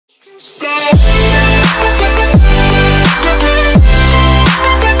Hey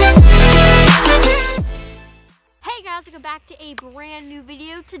guys, welcome back to a brand new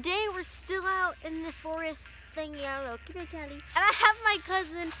video. Today we're still out in the forest thingy, I don't know, come here Callie. And I have my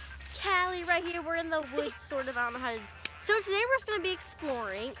cousin Callie right here. We're in the woods sort of, I don't know how to. So today we're just gonna be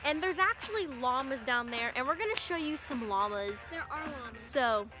exploring, and there's actually llamas down there, and we're gonna show you some llamas. There are llamas.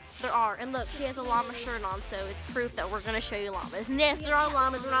 So, there are, and look, she has a llama shirt on, so it's proof that we're gonna show you llamas. And yes, there are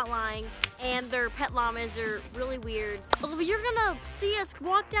llamas, we're not lying, and their pet llamas are really weird. But you're gonna see us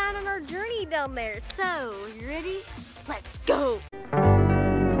walk down on our journey down there. So, you ready? Let's go!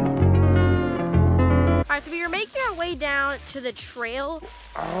 Alright, so we are making our way down to the trail.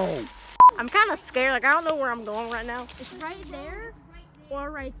 Oh. I'm kind of scared, like I don't know where I'm going right now. It's right there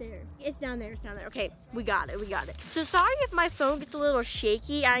or right there. It's down there, it's down there. Okay, we got it, we got it. So sorry if my phone gets a little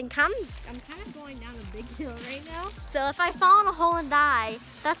shaky. I'm kind of going down a big hill right now. So if I fall in a hole and die,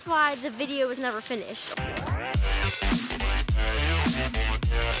 that's why the video was never finished.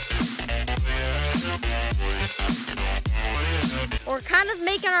 We're kind of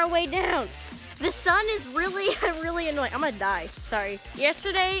making our way down. The sun is really annoying. I'm gonna die, sorry.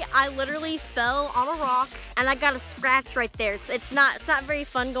 Yesterday, I literally fell on a rock and I got a scratch right there. It's not very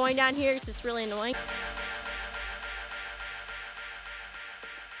fun going down here. It's just really annoying.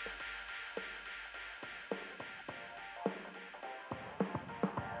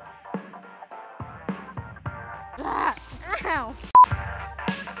 Ah, ow.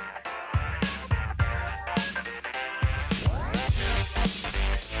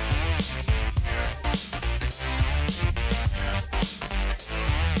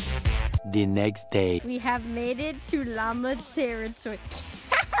 The next day. We have made it to llama territory.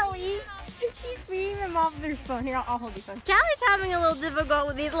 Callie, she's feeding them off their phone. Here, I'll hold your phone. Callie's having a little difficult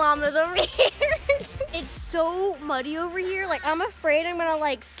with these llamas over here. It's so muddy over here. Like, I'm afraid I'm gonna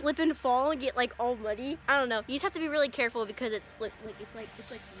like slip and fall and get like all muddy. I don't know. You just have to be really careful because it's really muddy.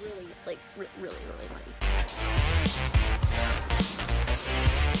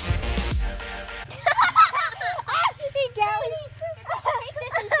 Hey, Callie. Take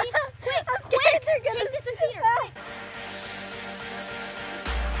this and feed her. Quick, I'm scared they're gonna take this and feed her. Quick.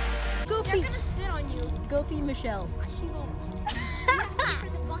 Go They're gonna spit on you. Go feed Michelle. She won't. You have to for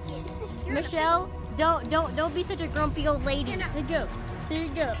the bucket. Michelle, don't be such a grumpy old lady. There you go. There you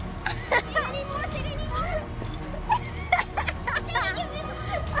go. Say it anymore. Say it anymore.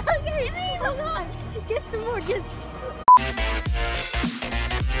 Okay, hold on. Get some more.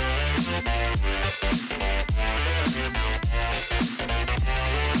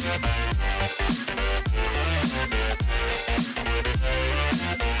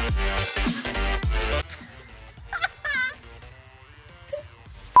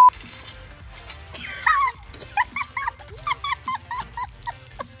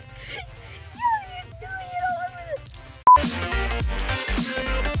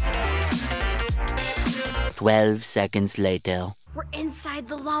 "12 seconds later. We're inside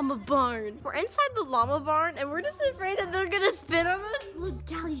the llama barn. We're inside the llama barn, and we're just afraid that they're gonna spit on us. Look,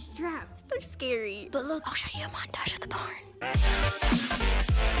 Callie's trapped. They're scary. But look, I'll show you a montage of the barn.